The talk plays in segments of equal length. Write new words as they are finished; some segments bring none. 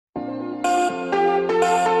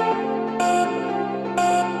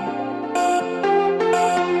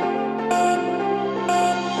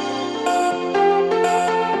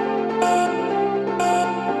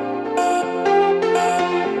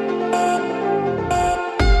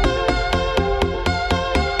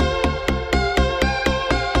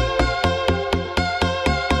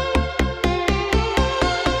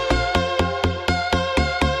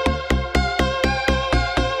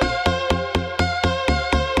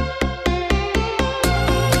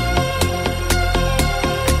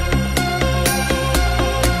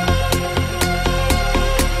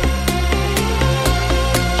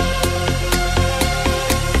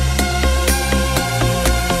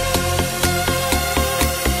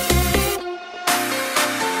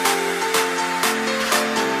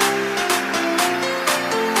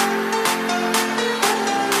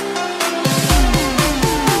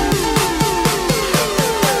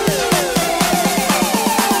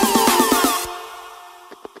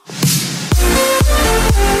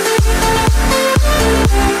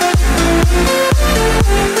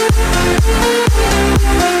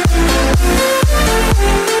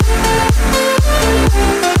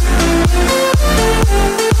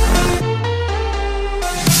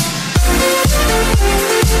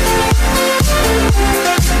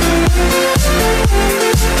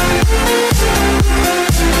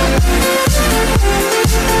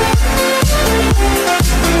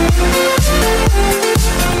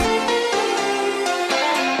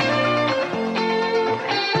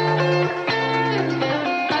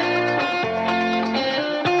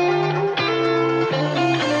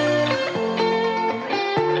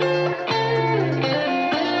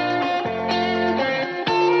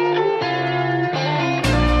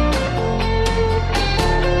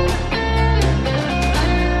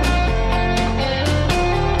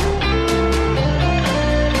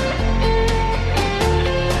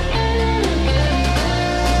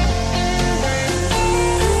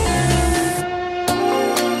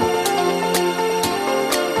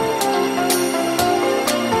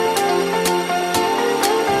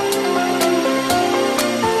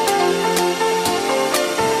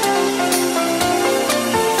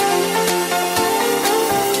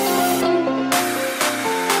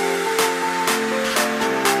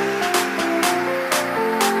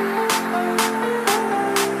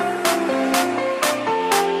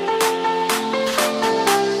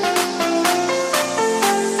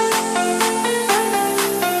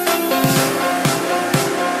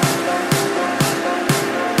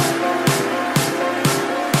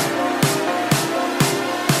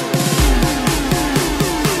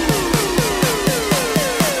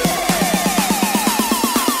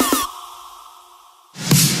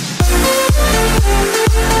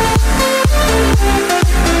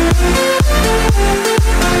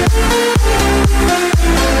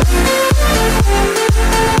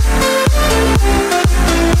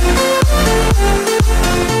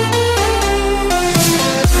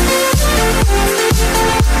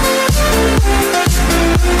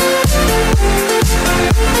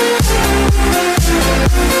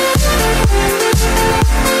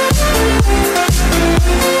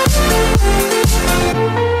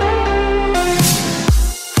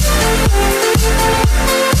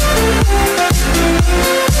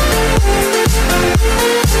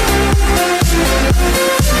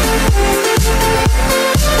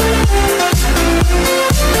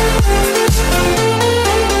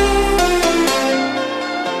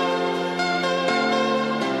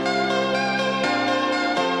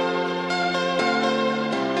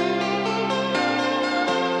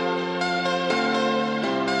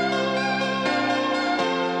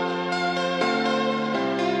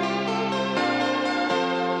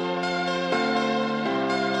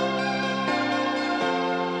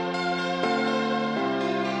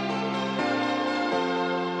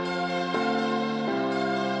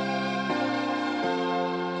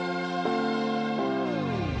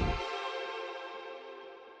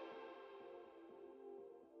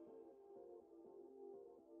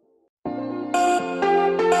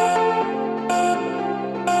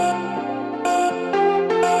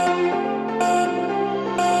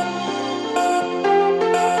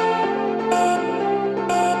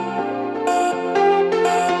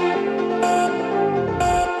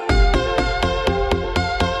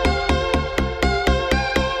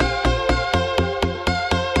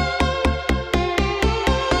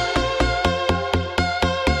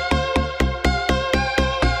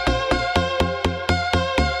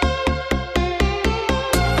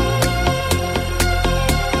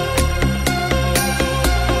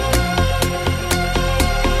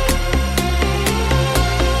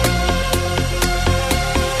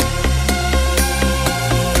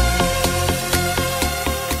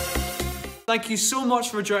Thank you so much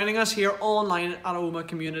for joining us here online at Oma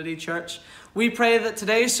Community Church. We pray that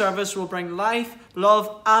today's service will bring life,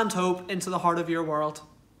 love and hope into the heart of your world.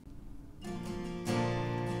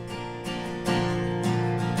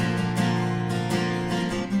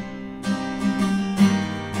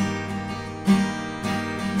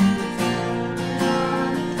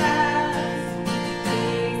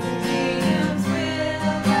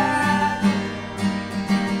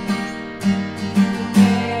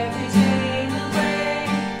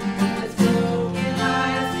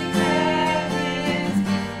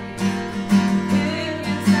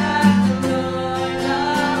 Lord.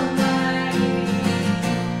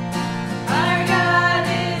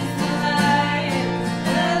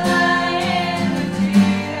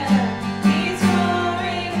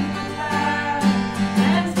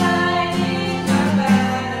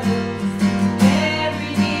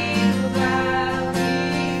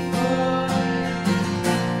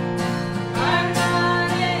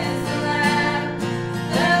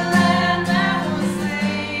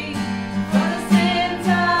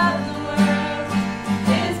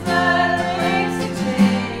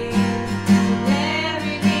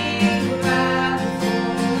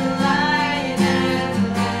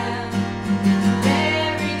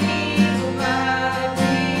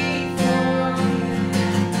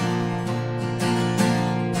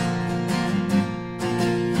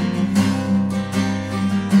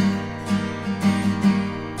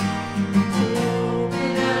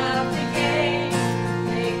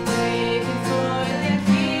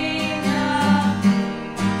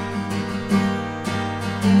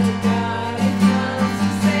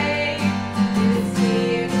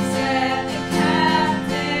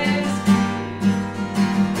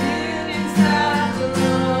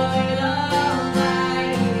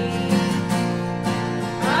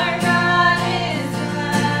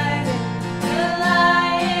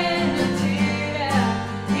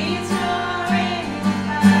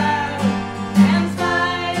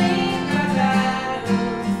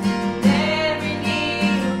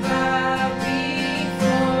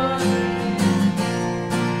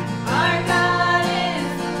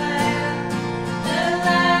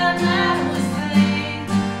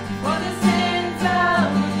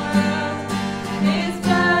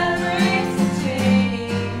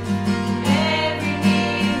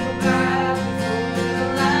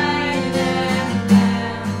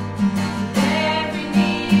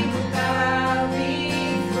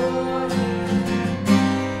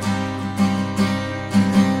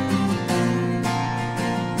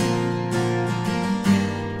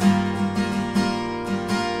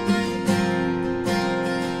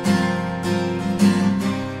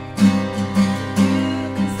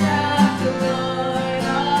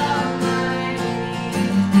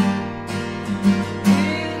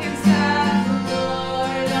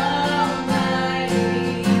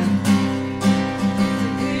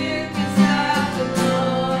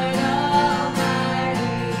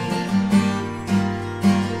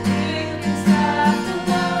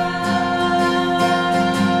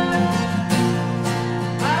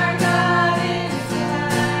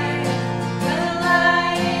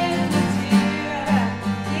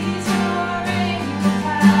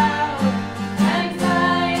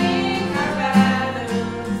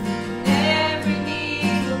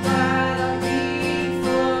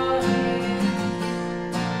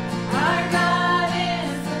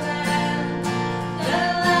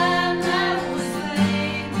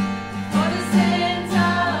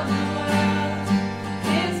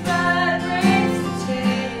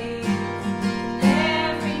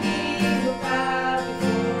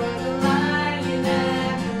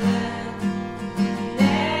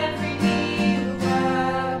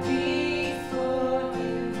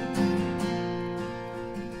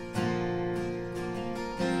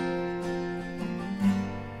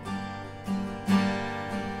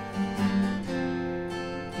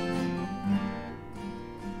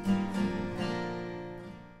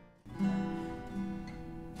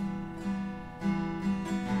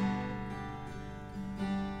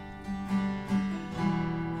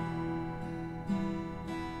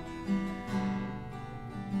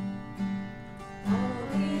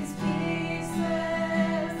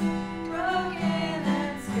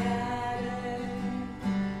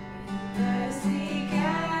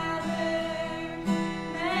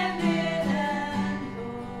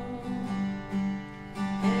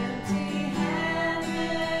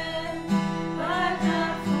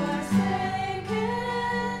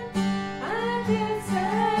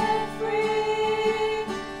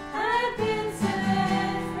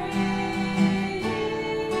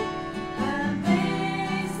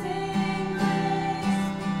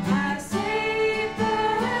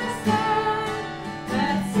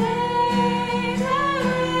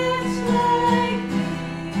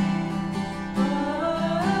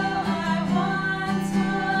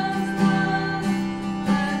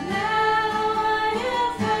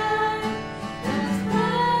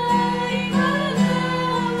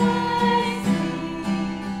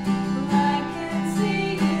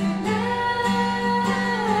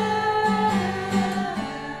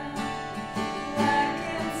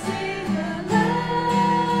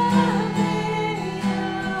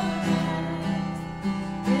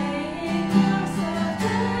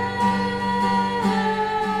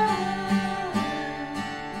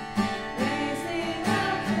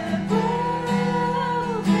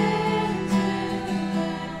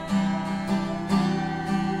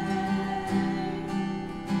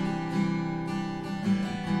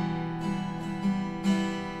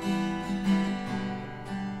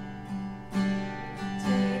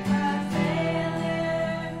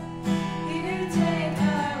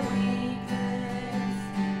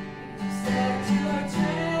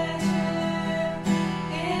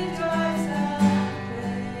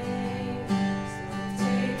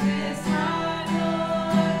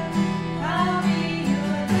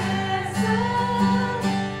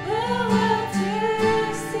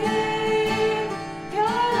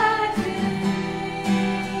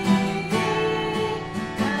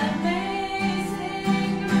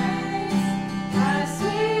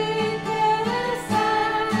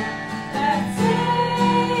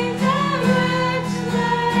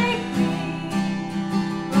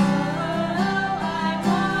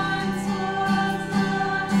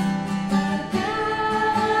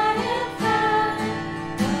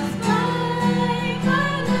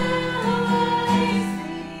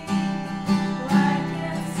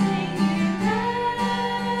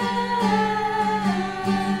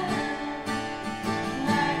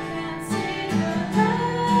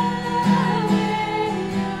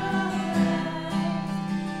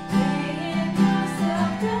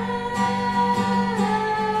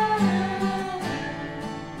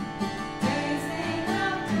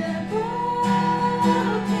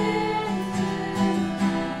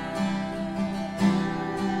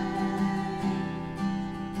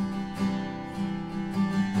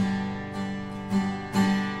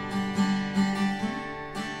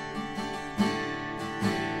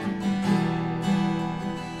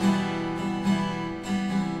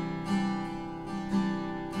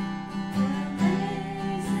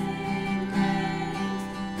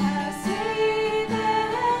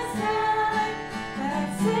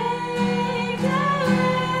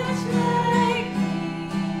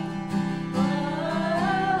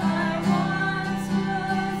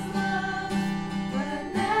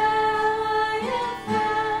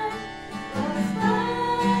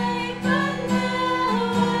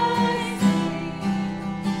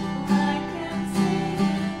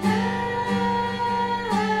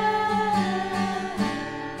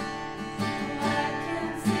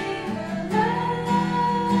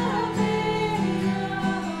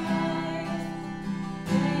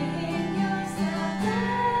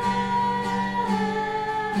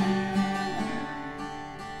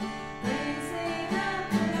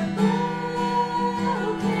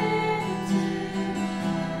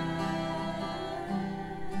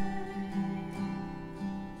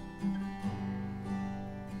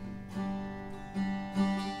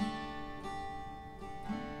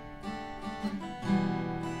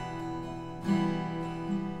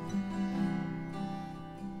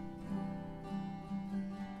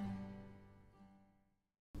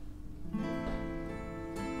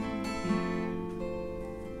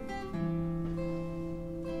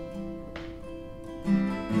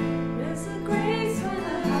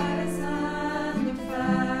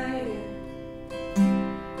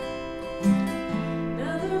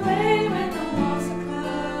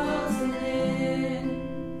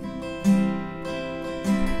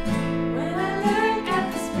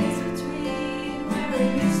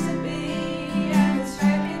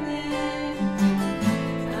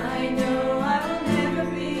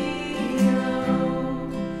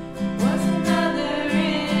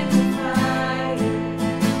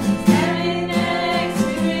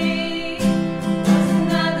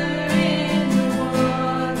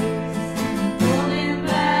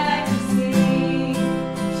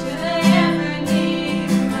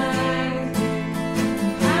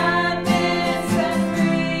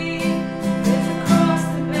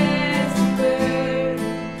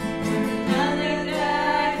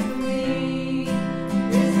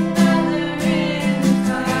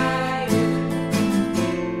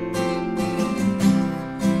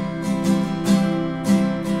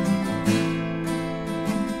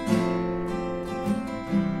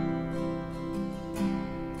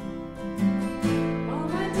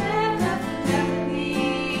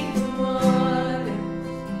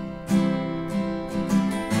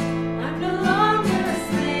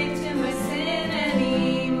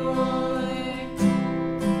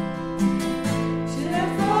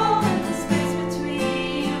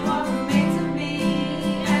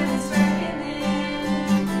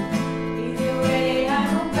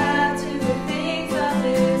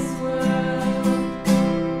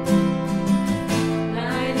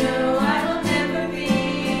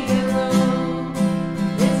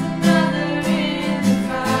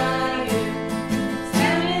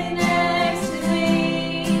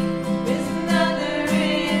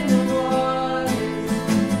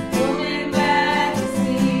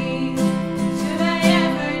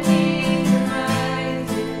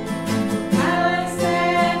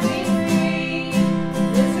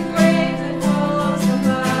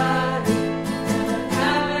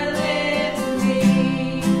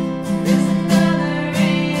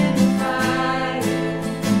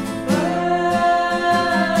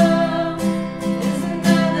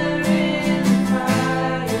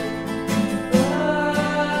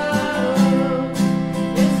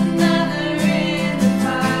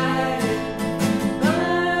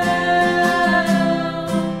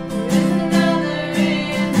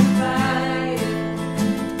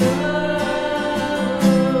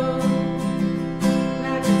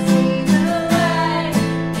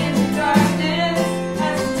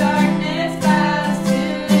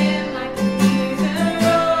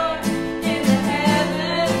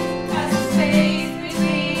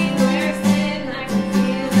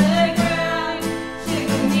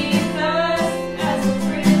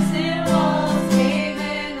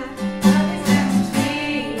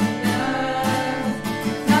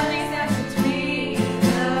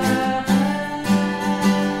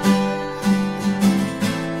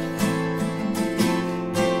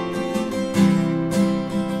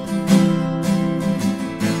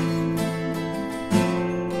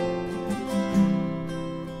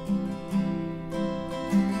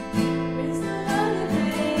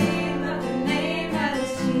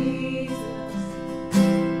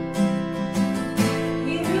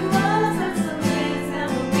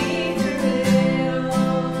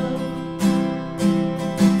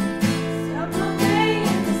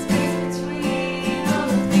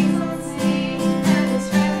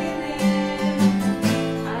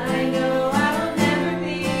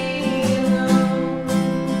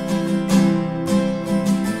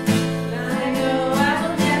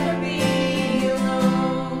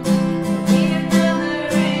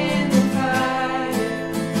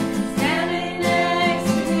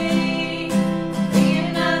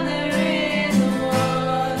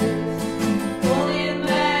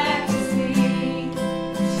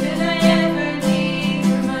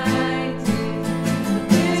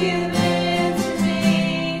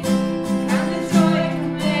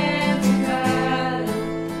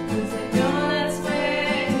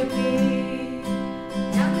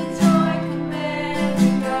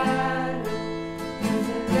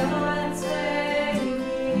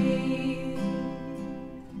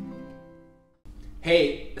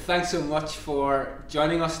 Thanks so much for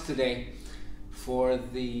joining us today for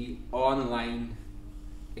the online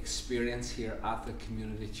experience here at the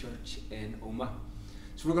Community Church in Omagh.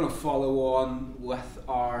 So we're going to follow on with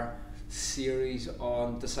our series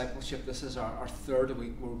on discipleship. This is our third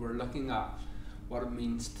week where we're looking at what it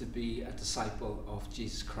means to be a disciple of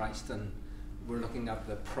Jesus Christ, and we're looking at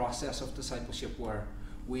the process of discipleship where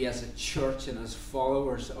we as a church and as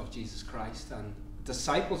followers of Jesus Christ and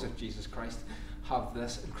disciples of Jesus Christ have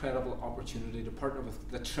this incredible opportunity to partner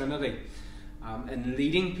with the Trinity in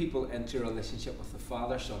leading people into a relationship with the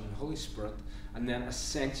Father, Son and Holy Spirit, and then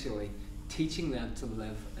essentially teaching them to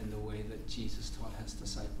live in the way that Jesus taught his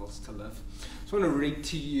disciples to live. So I want to read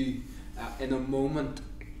to you in a moment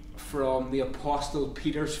from the Apostle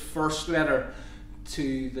Peter's first letter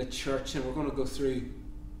to the church, and we're going to go through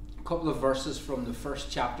a couple of verses from the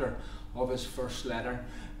first chapter of his first letter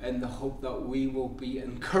in the hope that we will be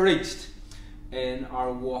encouraged in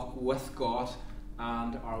our walk with God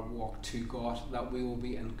and our walk to God, that we will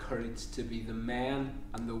be encouraged to be the men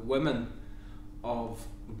and the women of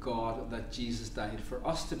God that Jesus died for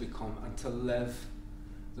us to become, and to live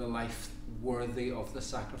the life worthy of the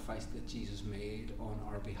sacrifice that Jesus made on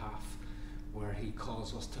our behalf, where he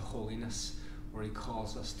calls us to holiness, where he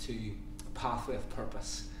calls us to a pathway of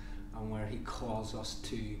purpose, and where he calls us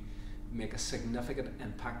to make a significant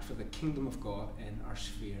impact for the kingdom of God in our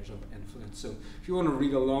spheres of influence. So if you want to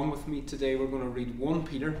read along with me today, we're going to read 1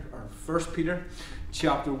 Peter, or 1 Peter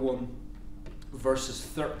chapter 1, verses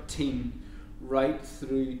 13 right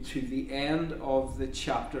through to the end of the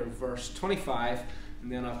chapter, verse 25.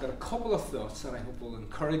 And then I've got a couple of thoughts that I hope will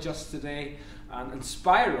encourage us today and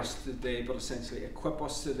inspire us today, but essentially equip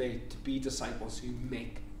us today to be disciples who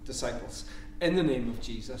make disciples in the name of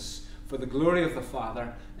Jesus, for the glory of the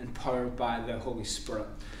Father, empowered by the Holy Spirit.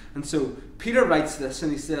 And so Peter writes this,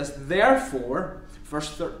 and he says, therefore, verse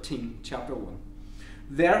 13, chapter 1,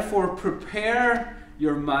 therefore prepare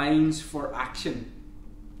your minds for action.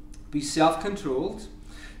 Be self-controlled.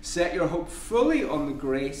 Set your hope fully on the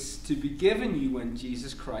grace to be given you when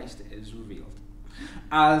Jesus Christ is revealed.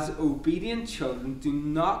 As obedient children, do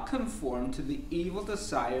not conform to the evil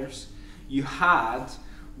desires you had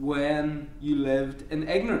when you lived in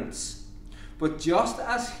ignorance. But just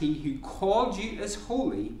as he who called you is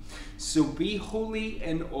holy, so be holy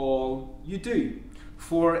in all you do.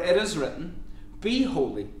 For it is written, be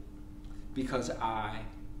holy, because I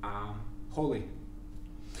am holy.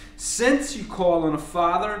 Since you call on a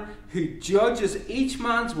Father who judges each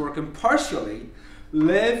man's work impartially,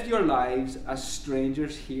 live your lives as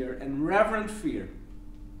strangers here in reverent fear.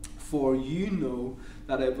 For you know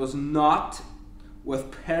that it was not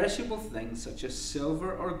with perishable things such as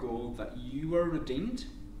silver or gold that you were redeemed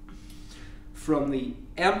from the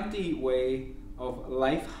empty way of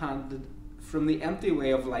life handed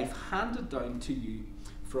down to you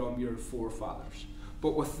from your forefathers,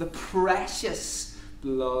 but with the precious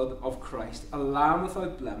blood of Christ, a lamb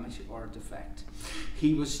without blemish or defect.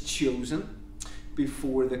 He was chosen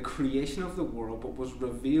before the creation of the world, but was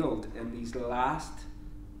revealed in these last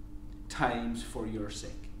times for your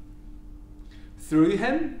sake. Through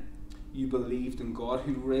him you believed in God,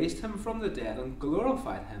 who raised him from the dead and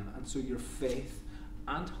glorified him, and so your faith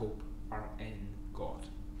and hope are in God.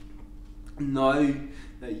 Now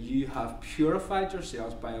that you have purified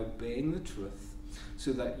yourselves by obeying the truth,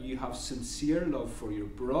 so that you have sincere love for your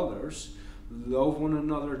brothers, love one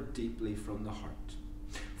another deeply from the heart.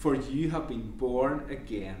 For you have been born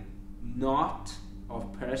again, not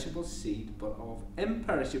of perishable seed, but of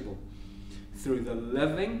imperishable, through the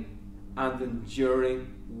living and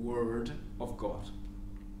enduring word of God.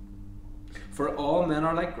 For all men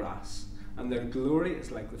are like grass, and their glory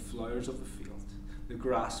is like the flowers of the field. The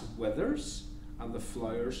grass withers, and the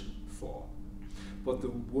flowers fall, but the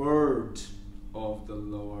word of the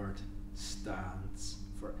Lord stands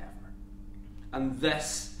forever. And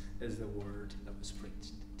this is the word that was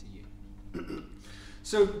preached to you.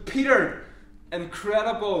 So Peter,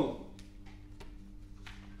 incredible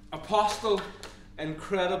apostle,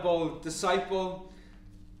 incredible disciple.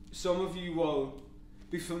 Some of you will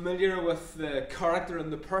be familiar with the character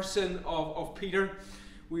and the person of Peter.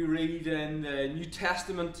 We read in the New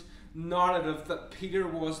Testament narrative that Peter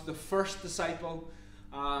was the first disciple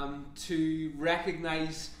to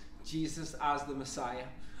recognize Jesus as the Messiah.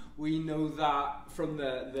 We know that from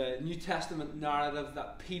the New Testament narrative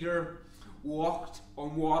that Peter walked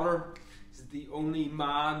on water. He's the only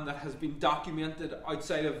man that has been documented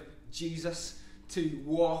outside of Jesus to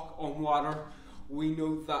walk on water. We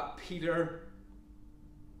know that Peter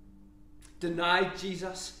denied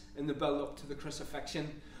Jesus in the build-up to the crucifixion.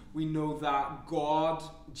 We know that God,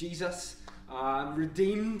 Jesus, and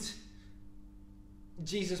redeemed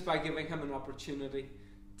Jesus by giving him an opportunity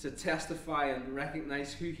to testify and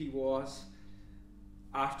recognize who he was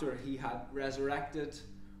after he had resurrected.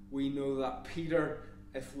 We know that Peter,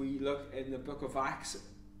 if we look in the book of Acts,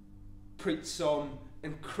 preached some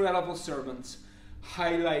incredible sermons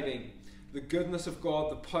highlighting the goodness of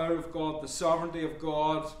God, the power of God, the sovereignty of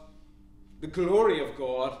God, the glory of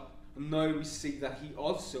God. And now we see that he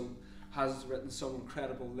also has written some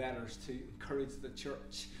incredible letters to encourage the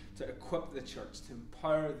church, to equip the church, to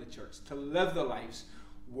empower the church, to live the lives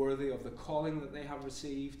worthy of the calling that they have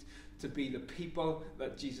received, to be the people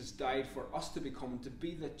that Jesus died for us to become, to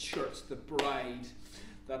be the church, the bride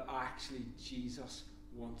that actually Jesus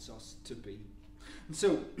wants us to be. And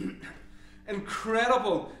so,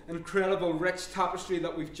 incredible rich tapestry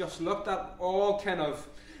that we've just looked at, all kind of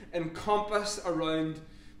encompassed around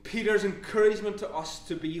Peter's encouragement to us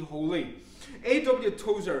to be holy. A.W.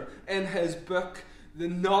 Tozer, in his book, The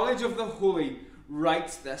Knowledge of the Holy,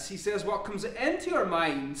 writes this. He says, what comes into our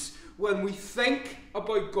minds when we think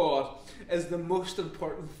about God is the most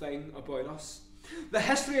important thing about us. The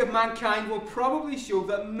history of mankind will probably show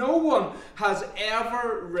that no one has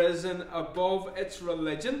ever risen above its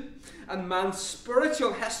religion, and man's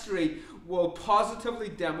spiritual history will positively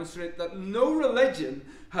demonstrate that no religion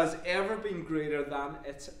has ever been greater than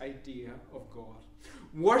its idea of God.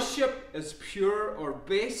 Worship is pure or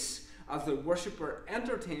base as the worshipper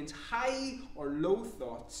entertains high or low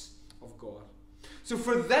thoughts of God. So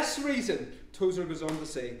for this reason, Tozer goes on to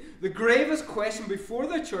say, the gravest question before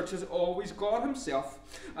the church is always God himself,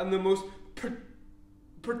 and the most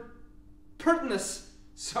pertinent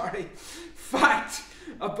fact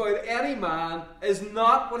about any man is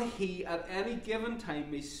not what he at any given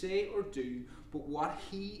time may say or do, but what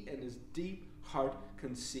he in his deep heart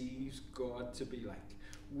conceives God to be like.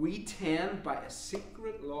 We tend by a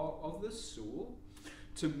secret law of the soul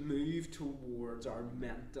to move towards our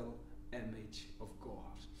mental image of God.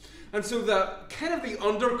 And so the kind of the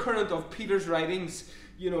undercurrent of Peter's writings,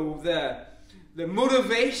 the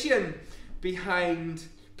motivation behind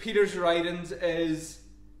Peter's writings is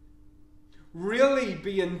really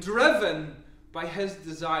being driven by his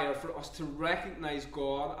desire for us to recognize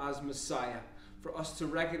God as Messiah, for us to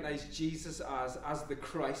recognize Jesus as the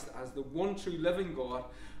Christ, as the one true living God,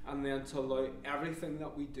 and then to allow everything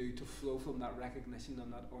that we do to flow from that recognition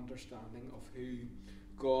and that understanding of who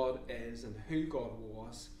God is and who God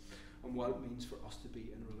was and what it means for us to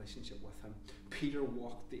be in relationship with him. Peter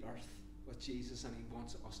walked the earth with Jesus, and he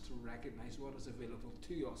wants us to recognize what is available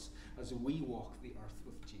to us as we walk the earth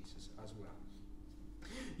with Jesus as well.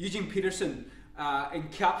 Eugene Peterson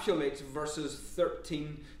encapsulates verses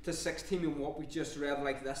 13 to 16 in what we just read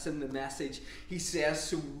like this in the Message. He says,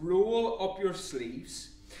 so roll up your sleeves,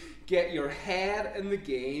 get your head in the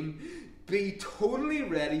game, be totally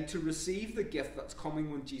ready to receive the gift that's coming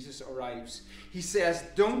when Jesus arrives. He says,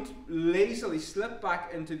 don't lazily slip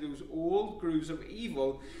back into those old grooves of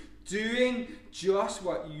evil, doing just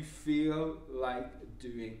what you feel like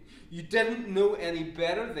doing. You didn't know any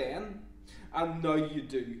better then, and now you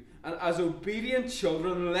do. And as obedient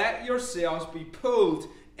children, let yourselves be pulled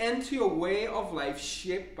into a way of life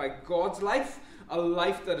shaped by God's life, a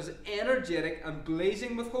life that is energetic and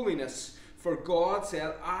blazing with holiness. For God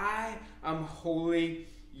said, I am holy,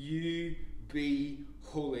 you be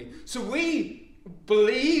holy. So I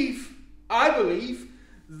believe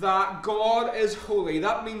that God is holy.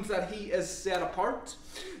 That means that he is set apart,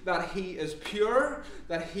 that he is pure,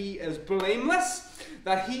 that he is blameless,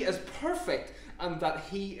 that he is perfect, and that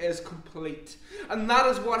he is complete. And that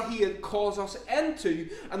is what he calls us into,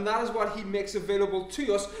 and that is what he makes available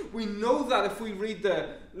to us. We know that if we read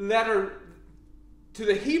the letter to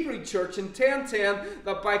the Hebrew church in 10:10,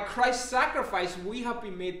 that by Christ's sacrifice we have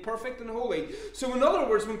been made perfect and holy. So in other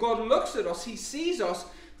words, when God looks at us, he sees us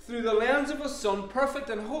through the lens of his Son, perfect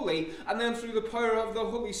and holy, and then through the power of the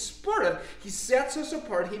Holy Spirit, he sets us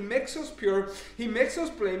apart, he makes us pure, he makes us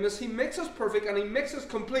blameless, he makes us perfect, and he makes us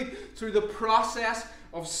complete through the process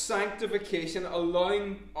of sanctification,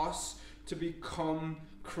 allowing us to become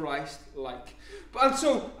Christ-like. And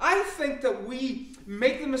so I think that we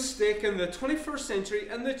make the mistake in the 21st century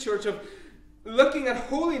in the church of looking at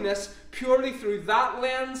holiness purely through that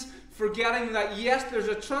lens, forgetting that yes, there's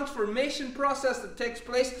a transformation process that takes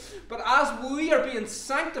place, but as we are being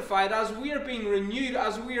sanctified, as we are being renewed,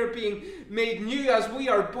 as we are being made new, as we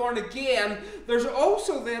are born again, there's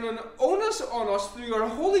also then an onus on us through our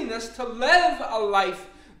holiness to live a life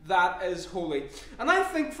that is holy. And I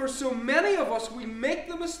think for so many of us, we make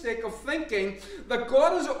the mistake of thinking that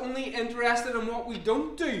God is only interested in what we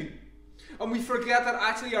don't do. And we forget that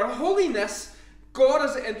actually our holiness God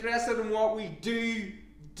is interested in what we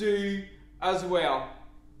do as well.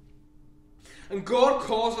 And God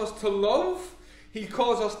calls us to love, He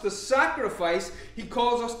calls us to sacrifice, He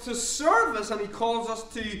calls us to service, and He calls us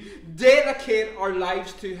to dedicate our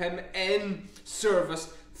lives to Him in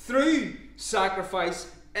service through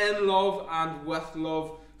sacrifice, in love, and with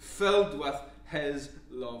love, filled with His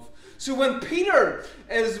love. So when Peter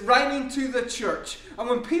is writing to the church, and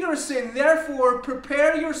when Peter is saying, therefore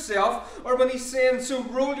prepare yourself, or when he's saying, so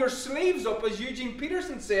roll your sleeves up, as Eugene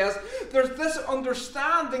Peterson says, there's this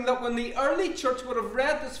understanding that when the early church would have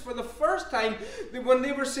read this for the first time, when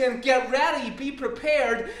they were saying, get ready, be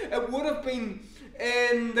prepared, it would have been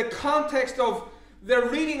in the context of their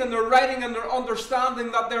reading and their writing and their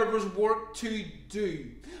understanding that there was work to do,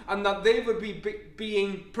 and that they would be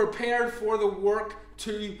being prepared for the work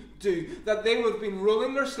to do. That they would have been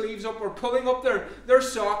rolling their sleeves up, or pulling up their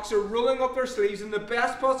socks, or rolling up their sleeves in the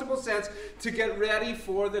best possible sense to get ready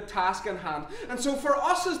for the task in hand. And so for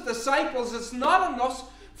us as disciples, it's not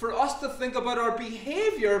enough for us to think about our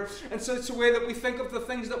behaviour in such a way that we think of the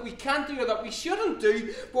things that we can't do or that we shouldn't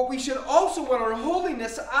do, but we should also, in our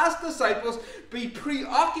holiness as disciples, be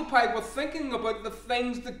preoccupied with thinking about the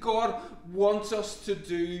things that God wants us to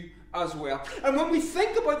do as well. And when we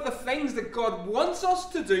think about the things that God wants us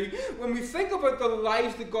to do, when we think about the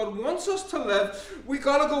lives that God wants us to live, we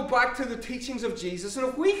got to go back to the teachings of Jesus. And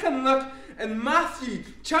if we can look in Matthew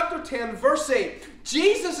chapter 10 verse 8,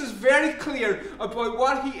 Jesus is very clear about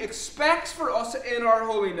what He expects for us in our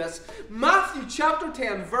holiness. Matthew chapter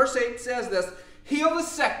 10 verse 8 says this: heal the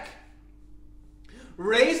sick,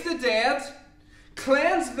 raise the dead,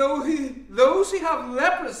 cleanse those who have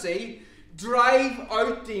leprosy, drive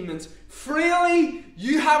out demons. Freely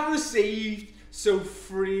you have received, so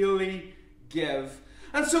freely give.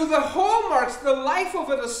 And so the hallmarks, the life of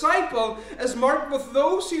a disciple is marked with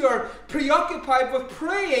those who are preoccupied with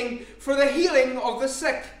praying for the healing of the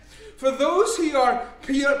sick. For those who are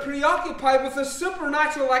preoccupied with the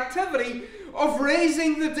supernatural activity of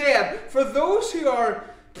raising the dead. For those who are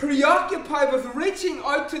preoccupied with reaching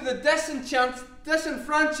out to the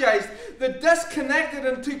disenfranchised, the disconnected,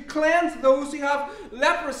 and to cleanse those who have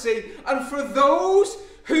leprosy. And for those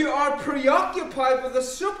who are preoccupied with the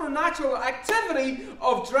supernatural activity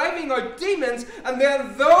of driving out demons, and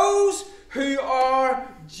then those who are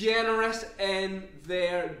generous in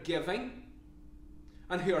their giving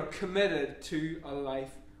and who are committed to a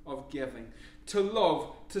life of giving, to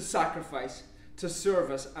love, to sacrifice, to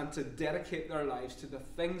service, and to dedicate their lives to the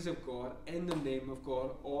things of God in the name of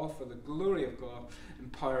God, all for the glory of God,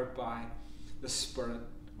 empowered by the Spirit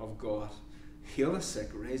of God. Heal the sick,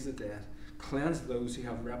 raise the dead, cleanse those who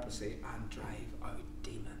have leprosy, and drive out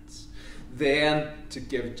demons. Then to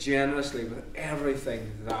give generously with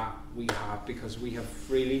everything that we have, because we have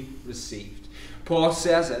freely received. Peter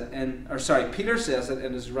says it in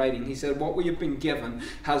his writing. He said, what we have been given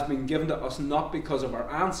has been given to us not because of our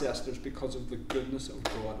ancestors, because of the goodness of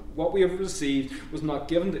God. What we have received was not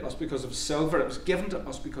given to us because of silver. It was given to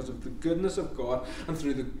us because of the goodness of God. And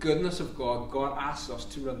through the goodness of God, God asks us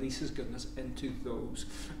to release His goodness into those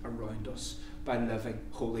around us by living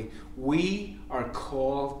holy. We are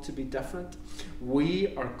called to be different.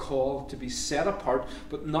 We are called to be set apart,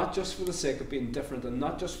 but not just for the sake of being different, and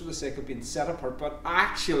not just for the sake of being set apart, but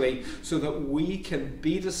actually so that we can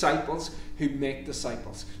be disciples who make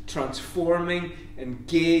disciples, transforming,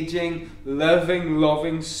 engaging, living,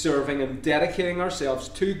 loving, serving, and dedicating ourselves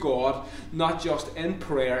to God, not just in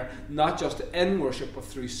prayer, not just in worship, but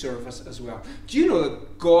through service as well. Do you know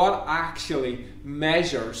that God actually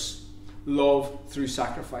measures love through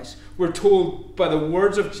sacrifice? We're told by the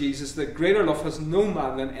words of Jesus that greater love has no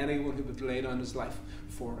man than anyone who would lay down his life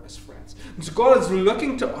for his friends. And so God is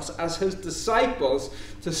looking to us as His disciples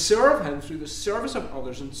to serve Him through the service of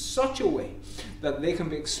others in such a way that they can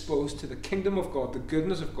be exposed to the kingdom of God, the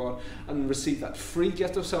goodness of God, and receive that free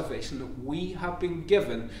gift of salvation that we have been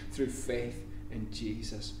given through faith in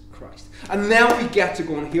Jesus Christ. And then we get to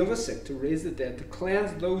go and heal the sick, to raise the dead, to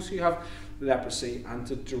cleanse those who have leprosy, and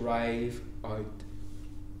to drive out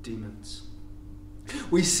demons.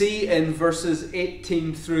 We see in verses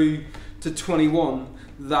 18 through to 21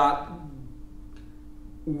 that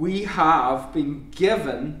we have been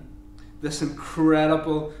given this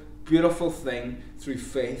incredible, beautiful thing through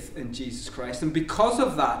faith in Jesus Christ. And because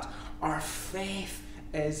of that, our faith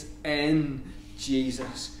is in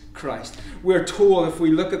Jesus Christ. We're told, if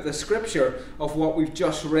we look at the scripture of what we've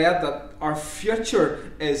just read, that our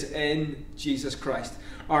future is in Jesus Christ.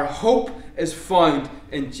 Our hope is found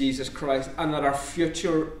in Jesus Christ, and that our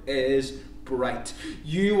future is bright.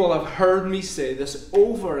 You will have heard me say this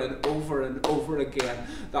over and over and over again,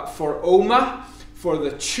 that for Oma, for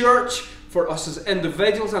the church, for us as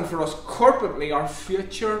individuals, and for us corporately, our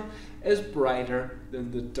future is brighter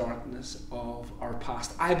than the darkness of our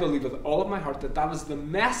past. I believe with all of my heart that that is the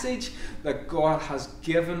message that God has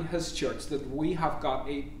given His church, that we have got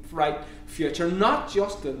a bright future, not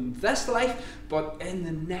just in this life, but in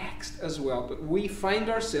the next as well. But we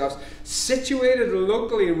find ourselves situated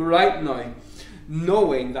locally right now,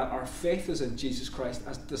 knowing that our faith is in Jesus Christ.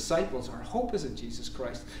 As disciples, our hope is in Jesus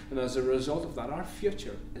Christ, and as a result of that, our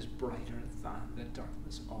future is brighter than the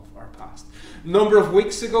darkness of our past. A number of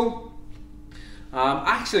weeks ago,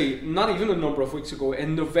 actually not even a number of weeks ago,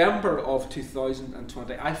 in November of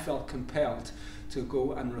 2020, I felt compelled to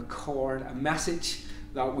go and record a message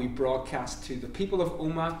that we broadcast to the people of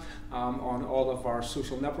Oma on all of our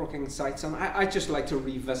social networking sites. And I'd just like to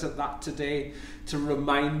revisit that today to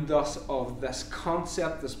remind us of this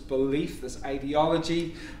concept, this belief, this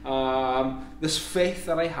ideology, this faith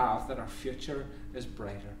that I have that our future is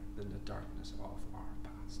brighter than the darkness of our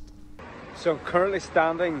past. So I'm currently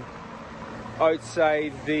standing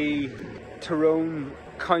outside the Tyrone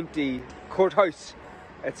County Courthouse.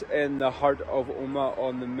 It's in the heart of Oma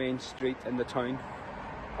on the main street in the town.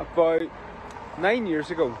 About 9 years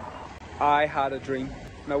ago, I had a dream,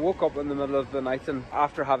 and I woke up in the middle of the night, and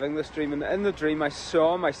after having this dream, and in the dream I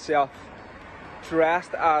saw myself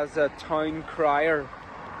dressed as a town crier,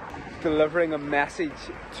 delivering a message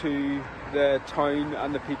to the town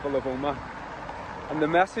and the people of Oma. And the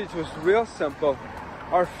message was real simple: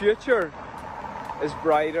 our future is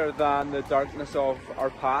brighter than the darkness of our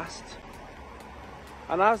past.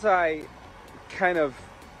 And as I kind of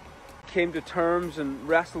came to terms and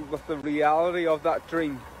wrestled with the reality of that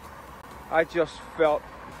dream, I just felt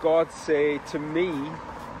God say to me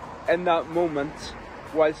in that moment,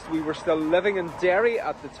 whilst we were still living in Derry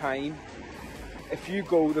at the time, if you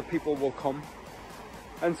go, the people will come.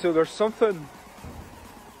 And so there's something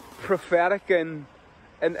prophetic in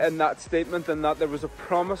that statement, and that there was a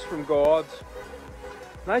promise from God.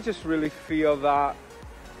 And I just really feel that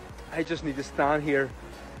I just need to stand here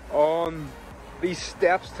on these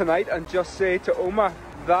steps tonight and just say to Oma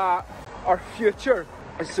that our future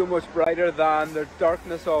is so much brighter than the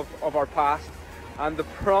darkness of our past, and the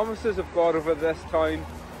promises of God over this town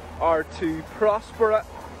are to prosper it,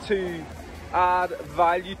 to add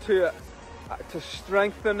value to it, to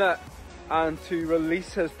strengthen it, and to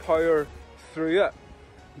release His power through it.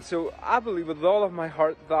 And so I believe with all of my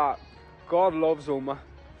heart that God loves Oma.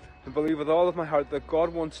 I believe with all of my heart that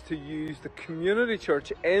God wants to use the community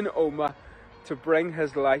church in Oma to bring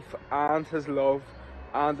His life and His love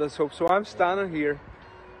and His hope. So I'm standing here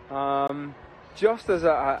just as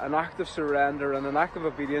an act of surrender and an act of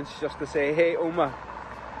obedience, just to say, hey Oma,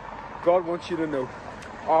 God wants you to know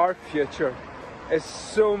our future is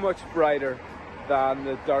so much brighter than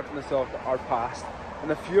the darkness of our past.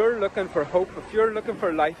 And if you're looking for hope, if you're looking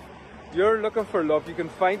for life, you're looking for love, you can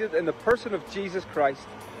find it in the person of Jesus Christ.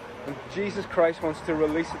 And Jesus Christ wants to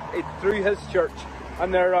release it through His church.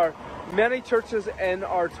 And there are many churches in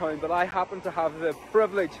our town, but I happen to have the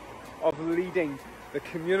privilege of leading the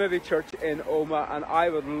community church in Oma, and I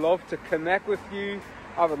would love to connect with you.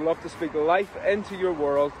 I would love to speak life into your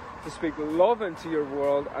world, to speak love into your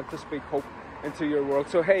world, and to speak hope into your world.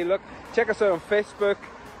 So hey, look, check us out on Facebook,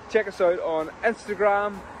 check us out on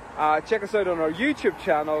Instagram, check us out on our YouTube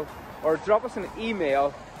channel, or drop us an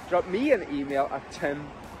email, drop me an email at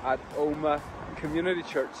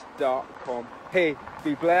tim@omacommunitychurch.com. Hey,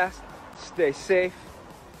 be blessed, stay safe,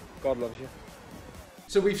 God loves you.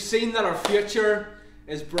 So we've seen that our future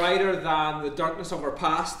is brighter than the darkness of our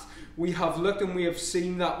past. We have looked and we have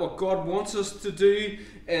seen that what God wants us to do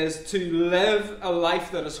is to live a life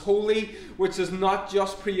that is holy, which is not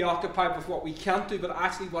just preoccupied with what we can't do, but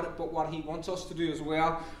actually what He wants us to do as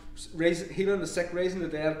well. Healing the sick, raising the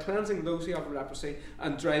dead, cleansing those who have leprosy,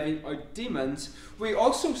 and driving out demons. We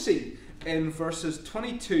also see in verses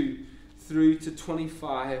 22 through to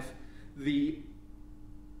 25 the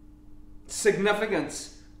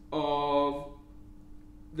significance of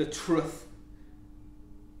the truth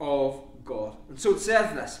of God. And so it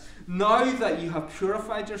says this: now that you have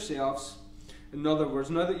purified yourselves, in other words,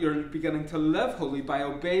 now that you're beginning to live holy by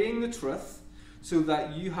obeying the truth, so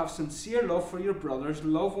that you have sincere love for your brothers,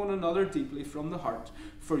 love one another deeply from the heart,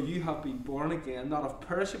 for you have been born again, not of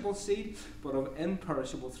perishable seed, but of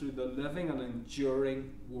imperishable, through the living and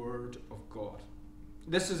enduring Word of God.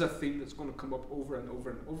 This is a theme that's going to come up over and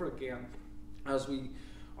over and over again as we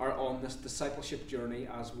are on this discipleship journey,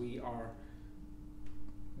 as we are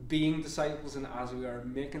being disciples and as we are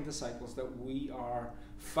making disciples, that we are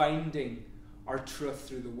finding our truth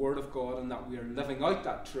through the Word of God, and that we are living out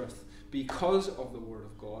that truth because of the Word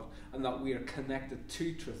of God, and that we are connected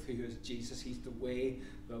to truth, who is Jesus. He's the way,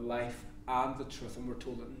 the life, and the truth, and we're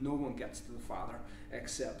told that no one gets to the Father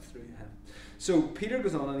except through him. So Peter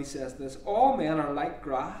goes on and he says this: all men are like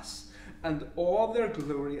grass, and all their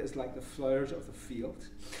glory is like the flowers of the field.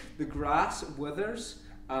 The grass withers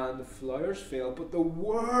and the flowers fail, but the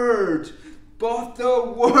word,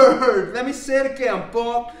 let me say it again,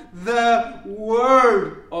 but the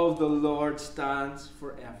word of the Lord stands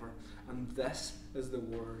forever. And this is the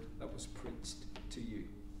word that was preached to you.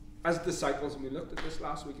 As disciples, and we looked at this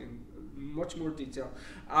last week in much more detail,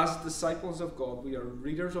 as disciples of God, we are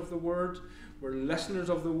readers of the word, we're listeners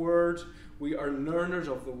of the word, we are learners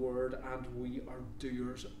of the word, and we are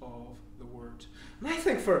doers of the word. And I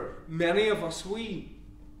think for many of us, we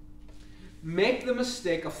make the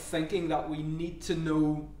mistake of thinking that we need to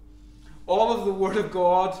know all of the Word of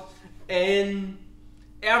God in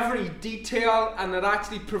every detail, and it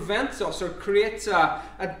actually prevents us or creates a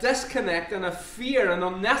disconnect and a fear, an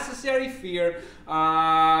unnecessary fear,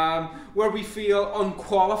 where we feel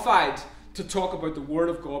unqualified to talk about the Word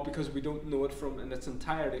of God because we don't know it in its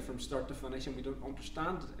entirety from start to finish, and we don't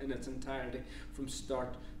understand it in its entirety from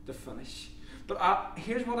start to finish. But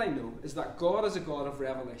here's what I know, is that God is a God of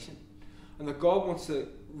revelation. And that God wants to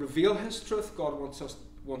reveal His truth. God wants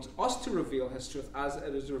us to reveal His truth as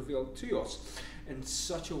it is revealed to us in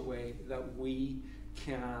such a way that we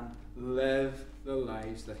can live the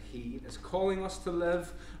lives that He is calling us to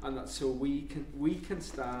live, and that so we can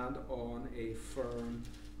stand on a firm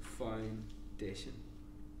foundation.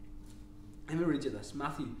 Let me read you this,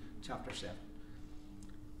 Matthew chapter 7.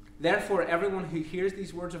 Therefore, everyone who hears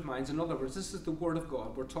these words of mine, in other words, this is the Word of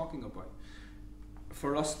God we're talking about.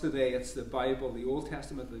 For us today, it's the Bible, the Old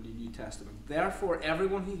Testament and the New Testament. Therefore,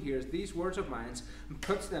 everyone who hears these words of mine and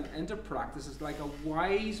puts them into practice is like a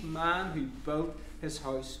wise man who built his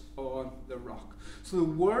house on the rock. So the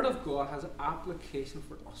Word of God has application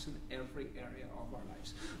for us in every area of our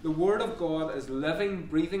lives. The Word of God is living,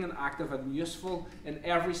 breathing, and active and useful in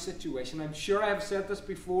every situation. I'm sure I have said this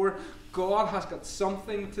before. God has got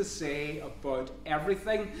something to say about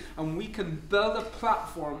everything, and we can build a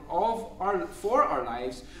platform for our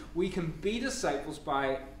lives. We can be disciples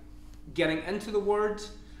by getting into the Word,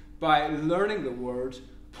 by learning the Word,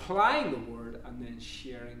 applying the Word, and then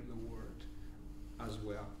sharing the Word as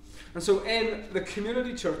well. And so in the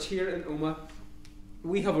community church here in Omagh,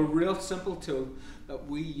 we have a real simple tool that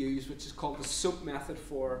we use, which is called the SOAP method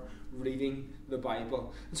for reading the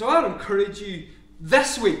Bible. And so I would encourage you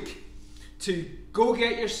this week to go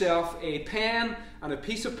get yourself a pen and a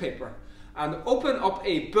piece of paper and open up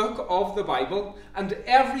a book of the Bible, and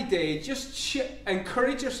every day just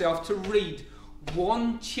encourage yourself to read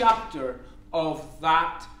one chapter of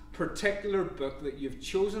that particular book that you've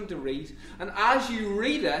chosen to read. And as you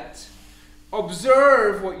read it,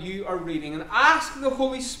 observe what you are reading and ask the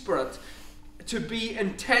Holy Spirit to be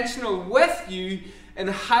intentional with you in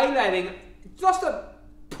highlighting just a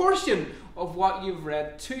portion of what you've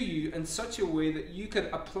read to you in such a way that you can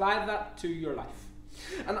apply that to your life.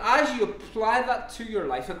 And as you apply that to your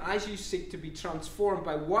life, and as you seek to be transformed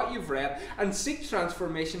by what you've read and seek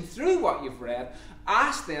transformation through what you've read,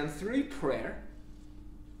 ask then through prayer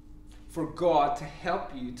for God to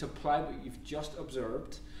help you to apply what you've just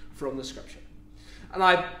observed from the Scripture. And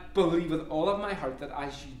I believe with all of my heart that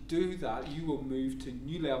as you do that, you will move to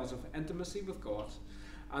new levels of intimacy with God,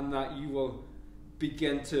 and that you will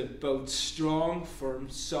begin to build strong, firm,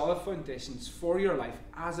 solid foundations for your life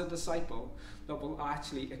as a disciple that will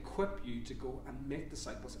actually equip you to go and make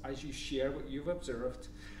disciples as you share what you've observed,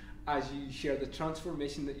 as you share the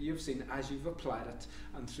transformation that you've seen, as you've applied it,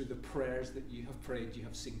 and through the prayers that you have prayed, you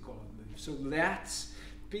have seen God move. So let's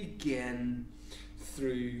begin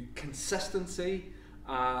through consistency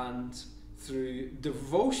and through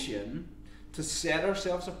devotion to set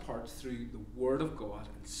ourselves apart through the Word of God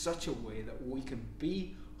in such a way that we can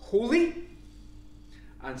be holy,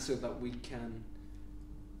 and so that we can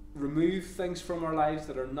remove things from our lives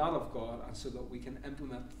that are not of God, and so that we can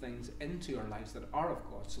implement things into our lives that are of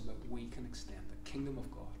God, so that we can extend the kingdom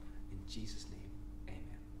of God. In Jesus' name,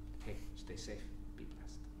 amen. Hey, stay safe. Be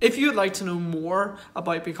blessed. If you would like to know more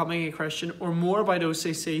about becoming a Christian or more about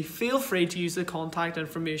OCC, feel free to use the contact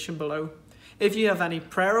information below. If you have any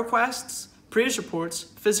prayer requests, praise reports,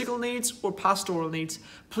 physical needs or pastoral needs,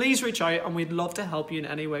 please reach out and we'd love to help you in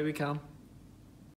any way we can.